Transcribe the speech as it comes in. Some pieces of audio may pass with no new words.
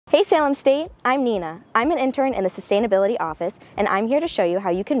Hey Salem State, I'm Nina. I'm an intern in the Sustainability Office, and I'm here to show you how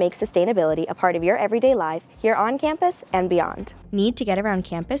you can make sustainability a part of your everyday life here on campus and beyond. Need to get around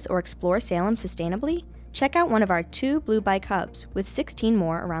campus or explore Salem sustainably? Check out one of our 2 Blue Bike hubs with 16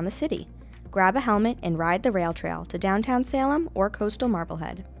 more around the city. Grab a helmet and ride the rail trail to downtown Salem or coastal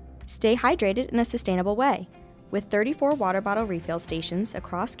Marblehead. Stay hydrated in a sustainable way. With 34 water bottle refill stations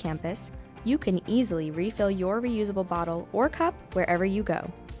across campus, you can easily refill your reusable bottle or cup wherever you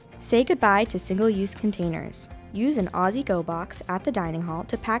go. Say goodbye to single-use containers. Use an Aussie Go box at the dining hall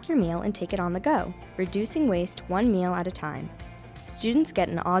to pack your meal and take it on the go, reducing waste 1 meal at a time. Students get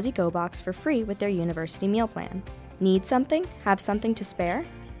an Aussie Go box for free with their university meal plan. Need something? Have something to spare?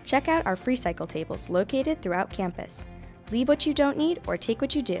 Check out our free cycle tables located throughout campus. Leave what you don't need or take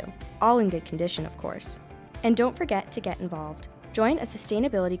what you do, all in good condition, of course. And don't forget to get involved. Join a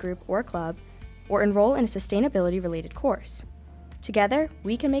sustainability group or club, or enroll in a sustainability-related course. Together,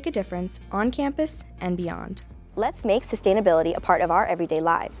 we can make a difference on campus and beyond. Let's make sustainability a part of our everyday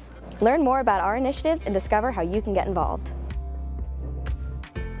lives. Learn more about our initiatives and discover how you can get involved.